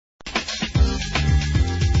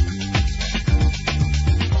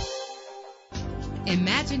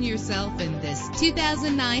Imagine yourself in this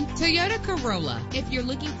 2009 Toyota Corolla. If you're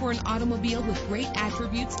looking for an automobile with great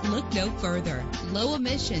attributes, look no further. Low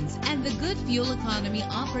emissions and the good fuel economy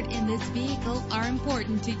offered in this vehicle are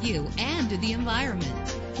important to you and to the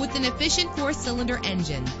environment. With an efficient 4-cylinder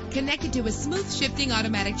engine connected to a smooth shifting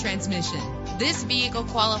automatic transmission, this vehicle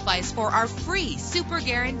qualifies for our free Super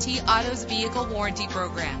Guarantee Autos Vehicle Warranty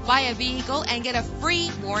Program. Buy a vehicle and get a free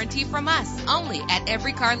warranty from us only at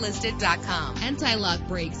everycarlisted.com. Anti-lock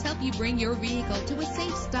brakes help you bring your vehicle to a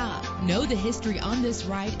safe stop. Know the history on this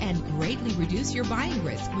ride and greatly reduce your buying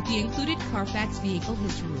risk with the included Carfax Vehicle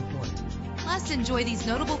History Report. Plus, enjoy these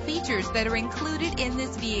notable features that are included in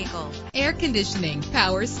this vehicle: air conditioning,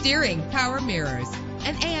 power steering, power mirrors,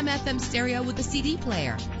 an AM/FM stereo with a CD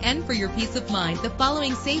player. And for your peace of mind, the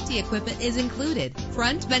following safety equipment is included: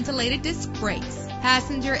 front ventilated disc brakes,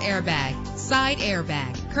 passenger airbag, side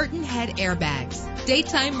airbag, curtain head airbags,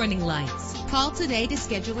 daytime running lights. Call today to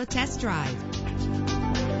schedule a test drive.